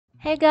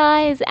Hey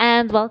guys,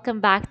 and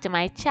welcome back to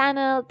my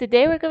channel.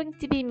 Today we're going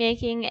to be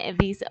making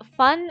these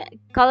fun,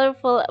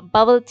 colorful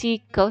bubble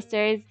tea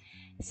coasters.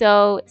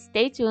 So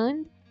stay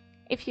tuned.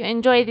 If you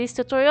enjoy these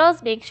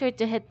tutorials, make sure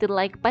to hit the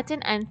like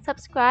button and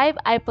subscribe.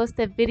 I post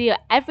a video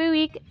every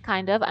week,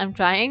 kind of, I'm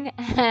trying.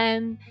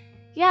 And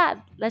yeah,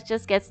 let's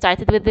just get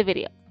started with the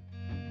video.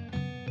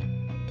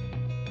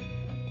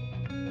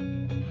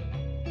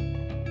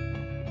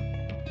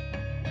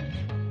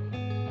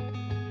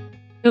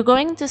 You're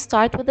going to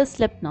start with a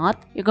slip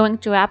knot. You're going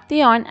to wrap the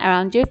yarn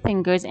around your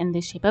fingers in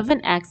the shape of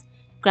an X,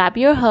 grab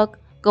your hook,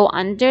 go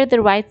under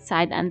the right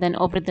side and then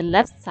over the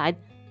left side,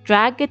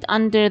 drag it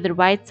under the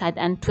right side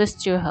and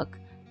twist your hook.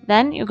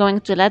 Then you're going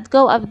to let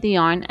go of the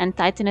yarn and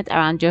tighten it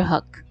around your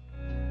hook.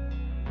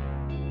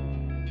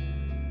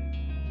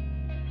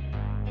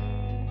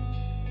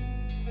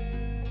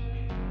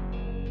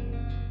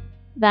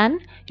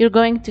 Then you're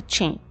going to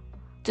chain.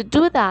 To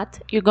do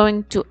that, you're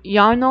going to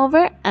yarn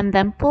over and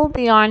then pull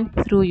the yarn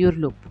through your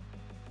loop.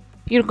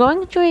 You're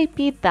going to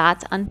repeat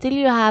that until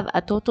you have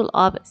a total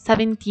of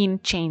 17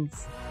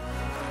 chains.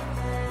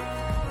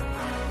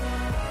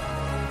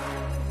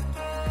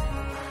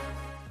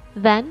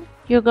 Then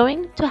you're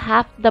going to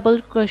half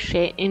double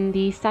crochet in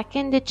the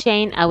second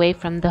chain away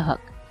from the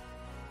hook.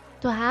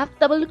 To half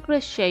double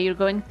crochet, you're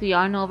going to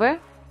yarn over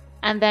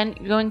and then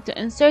you're going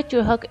to insert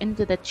your hook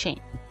into the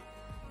chain.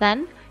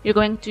 Then you're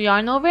going to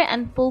yarn over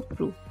and pull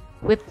through.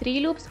 With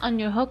 3 loops on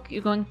your hook,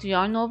 you're going to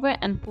yarn over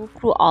and pull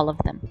through all of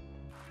them.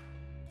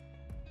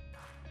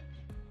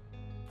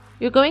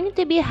 You're going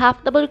to be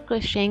half double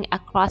crocheting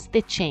across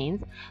the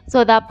chains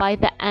so that by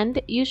the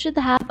end you should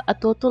have a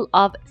total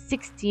of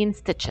 16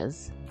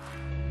 stitches.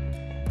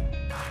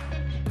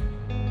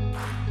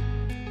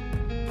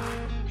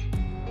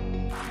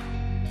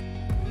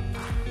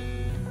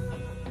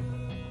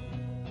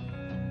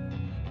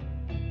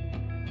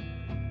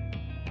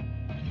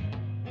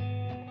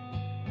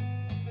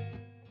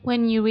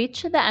 When you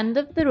reach the end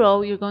of the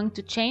row, you're going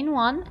to chain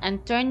 1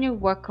 and turn your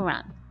work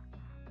around.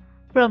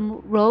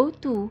 From row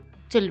 2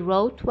 till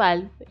row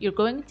 12, you're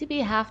going to be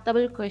half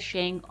double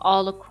crocheting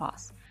all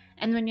across.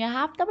 And when you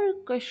half double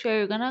crochet,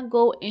 you're gonna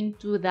go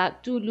into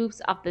that 2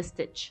 loops of the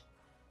stitch.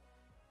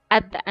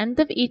 At the end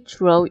of each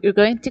row, you're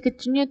going to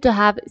continue to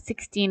have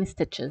 16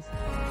 stitches.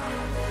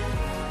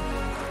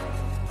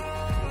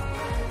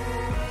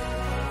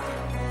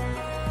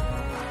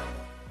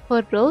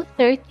 For row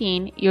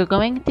 13, you're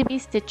going to be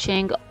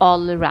stitching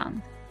all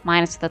around,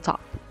 minus the top.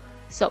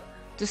 So,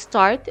 to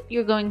start,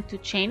 you're going to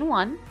chain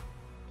 1,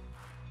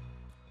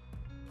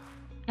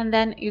 and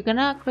then you're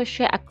gonna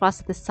crochet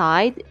across the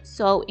side.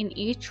 So, in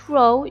each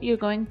row, you're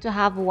going to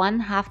have 1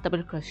 half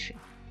double crochet.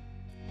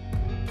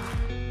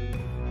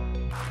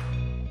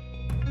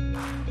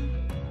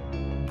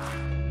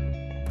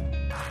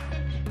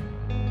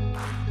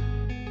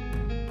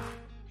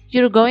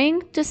 You're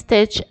going to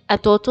stitch a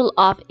total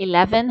of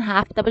 11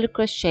 half double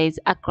crochets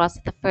across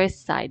the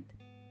first side.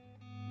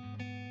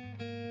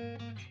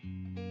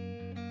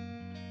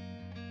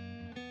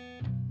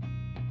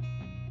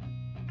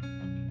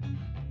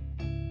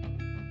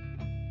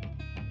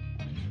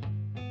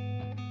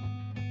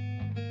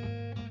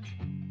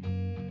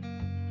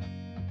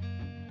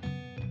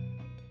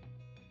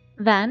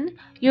 Then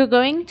you're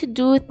going to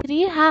do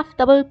 3 half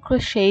double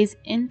crochets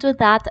into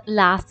that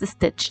last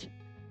stitch.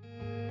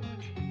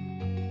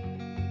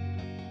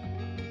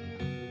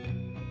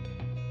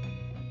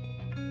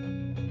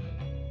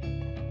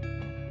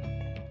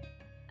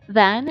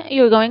 Then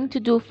you're going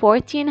to do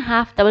 14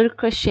 half double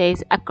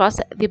crochets across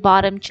the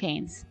bottom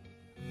chains.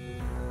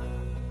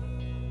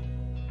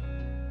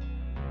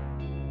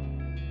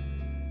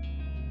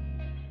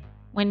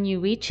 When you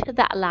reach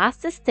the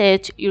last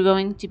stitch, you're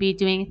going to be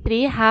doing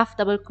 3 half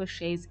double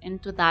crochets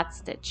into that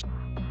stitch.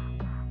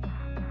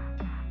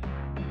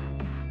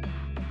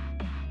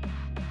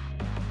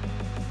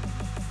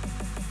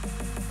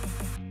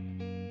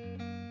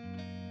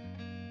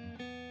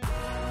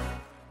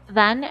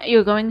 Then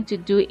you're going to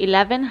do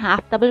 11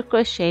 half double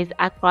crochets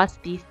across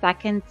the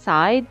second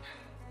side,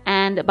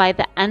 and by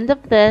the end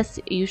of this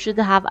you should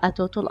have a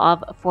total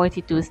of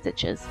 42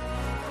 stitches.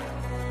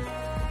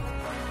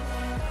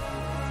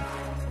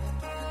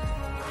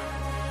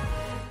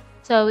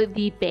 So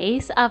the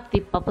base of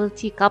the bubble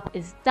tea cup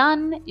is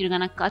done. You're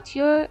gonna cut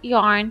your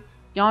yarn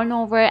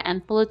over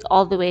and pull it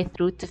all the way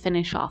through to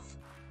finish off.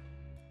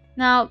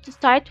 Now, to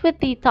start with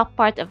the top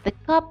part of the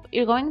cup,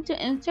 you're going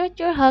to insert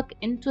your hook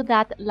into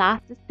that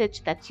last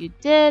stitch that you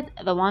did,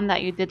 the one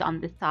that you did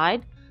on the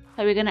side.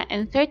 So we're going to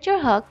insert your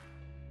hook.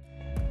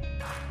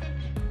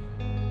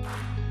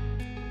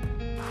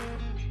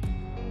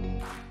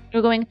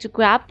 You're going to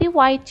grab the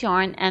white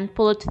yarn and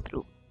pull it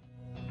through.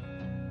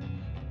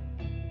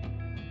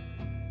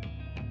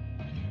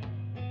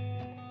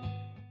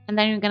 And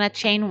then you're going to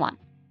chain 1.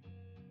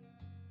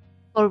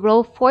 For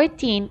row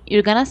 14,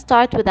 you're gonna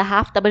start with a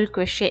half double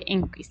crochet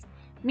increase,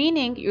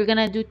 meaning you're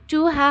gonna do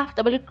 2 half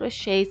double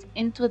crochets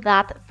into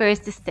that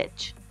first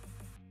stitch.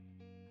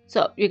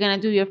 So you're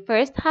gonna do your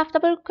first half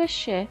double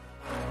crochet,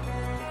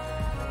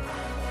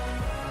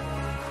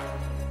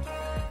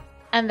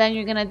 and then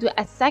you're gonna do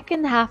a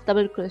second half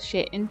double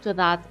crochet into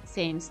that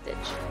same stitch.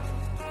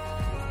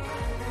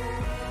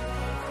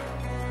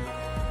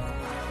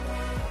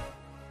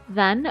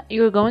 Then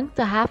you're going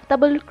to half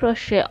double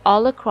crochet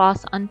all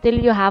across until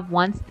you have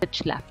one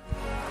stitch left.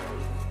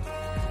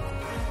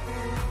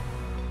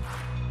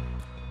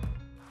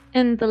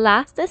 In the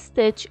last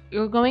stitch,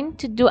 you're going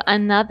to do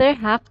another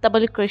half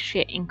double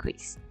crochet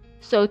increase.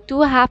 So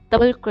 2 half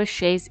double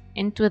crochets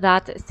into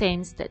that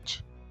same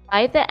stitch.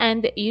 By the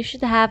end, you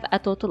should have a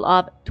total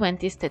of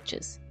 20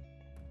 stitches.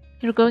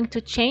 You're going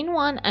to chain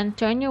 1 and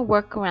turn your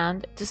work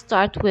around to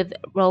start with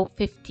row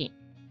 15.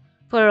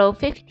 For row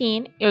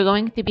 15, you're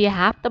going to be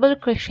half double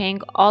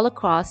crocheting all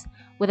across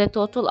with a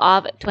total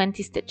of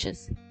 20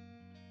 stitches.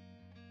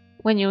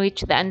 When you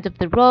reach the end of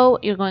the row,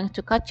 you're going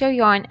to cut your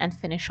yarn and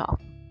finish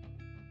off.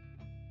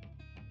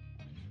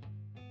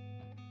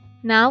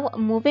 Now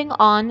moving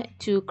on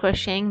to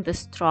crocheting the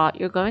straw,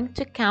 you're going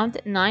to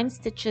count 9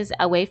 stitches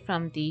away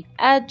from the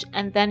edge,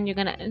 and then you're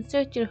going to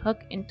insert your hook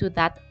into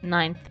that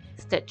 9th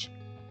stitch.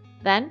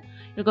 Then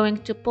you're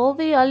going to pull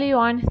the yellow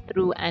yarn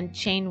through and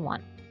chain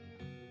 1.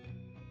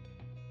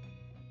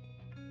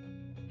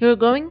 You're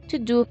going to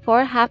do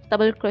 4 half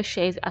double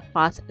crochets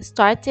across,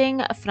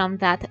 starting from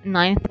that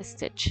 9th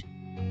stitch.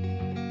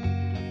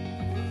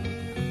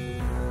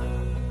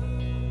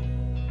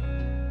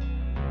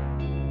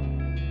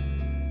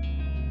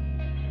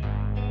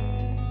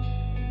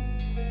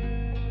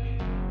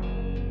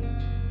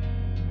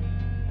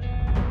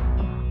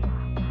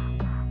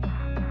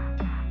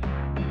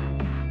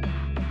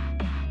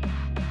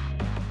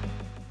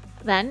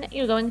 Then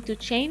you're going to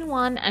chain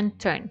 1 and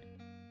turn.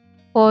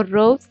 For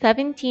row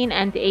 17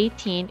 and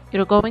 18,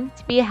 you're going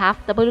to be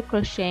half double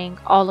crocheting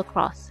all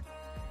across.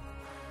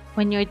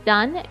 When you're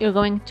done, you're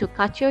going to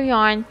cut your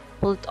yarn,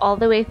 pull it all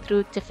the way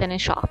through to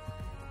finish off.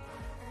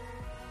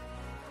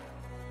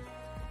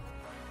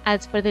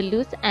 As for the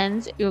loose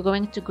ends, you're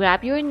going to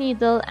grab your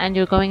needle and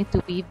you're going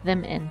to weave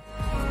them in.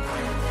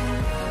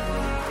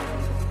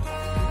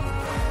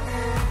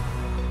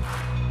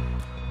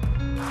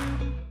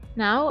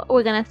 Now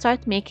we're gonna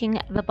start making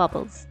the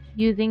bubbles.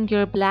 Using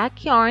your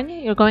black yarn,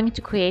 you're going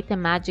to create a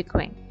magic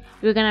ring.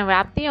 You're gonna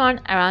wrap the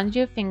yarn around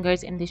your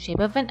fingers in the shape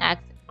of an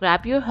X,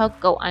 grab your hook,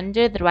 go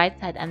under the right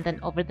side and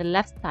then over the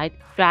left side,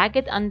 drag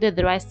it under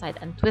the right side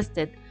and twist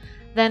it.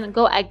 Then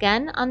go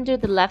again under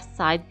the left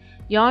side,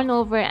 yarn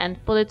over and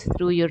pull it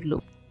through your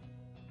loop.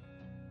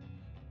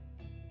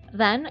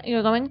 Then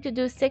you're going to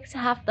do 6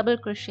 half double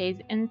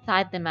crochets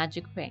inside the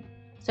magic ring.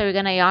 So you're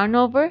gonna yarn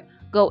over,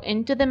 go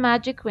into the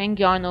magic ring,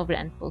 yarn over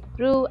and pull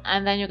through,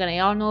 and then you're going to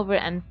yarn over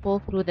and pull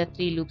through the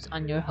 3 loops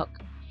on your hook.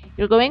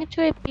 You're going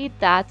to repeat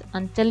that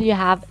until you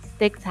have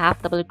 6 half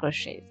double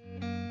crochets.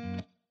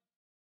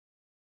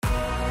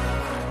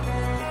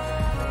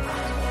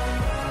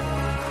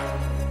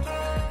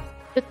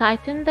 To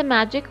tighten the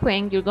magic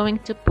ring, you're going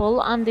to pull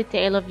on the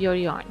tail of your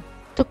yarn.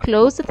 To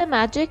close the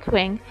magic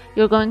ring,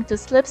 you're going to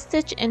slip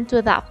stitch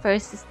into that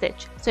first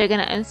stitch. So you're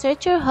going to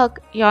insert your hook,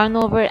 yarn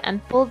over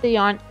and pull the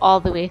yarn all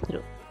the way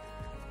through.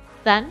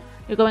 Then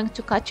you're going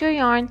to cut your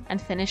yarn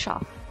and finish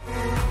off.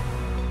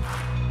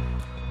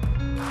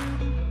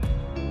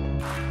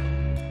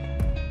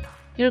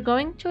 You're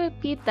going to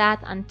repeat that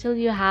until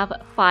you have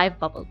 5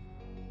 bubbles.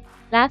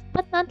 Last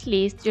but not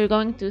least, you're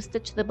going to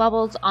stitch the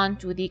bubbles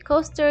onto the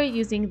coaster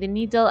using the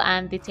needle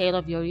and the tail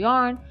of your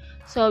yarn.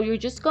 So you're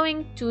just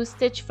going to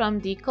stitch from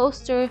the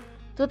coaster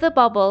to the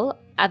bubble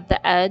at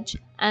the edge,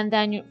 and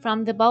then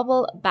from the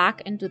bubble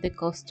back into the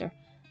coaster.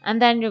 And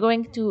then you're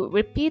going to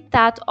repeat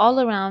that all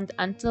around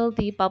until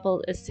the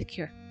bubble is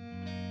secure.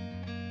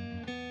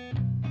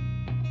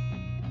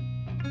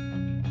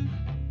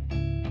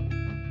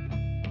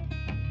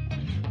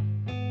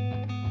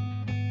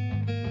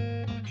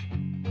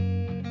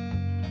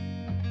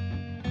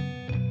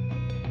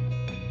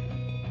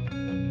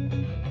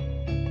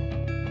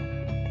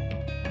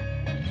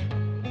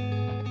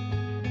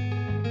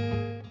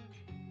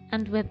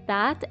 And with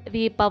that,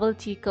 the bubble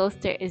tea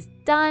coaster is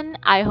done.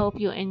 I hope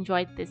you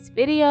enjoyed this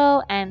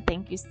video and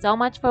thank you so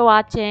much for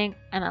watching,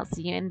 and I'll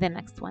see you in the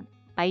next one.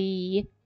 Bye!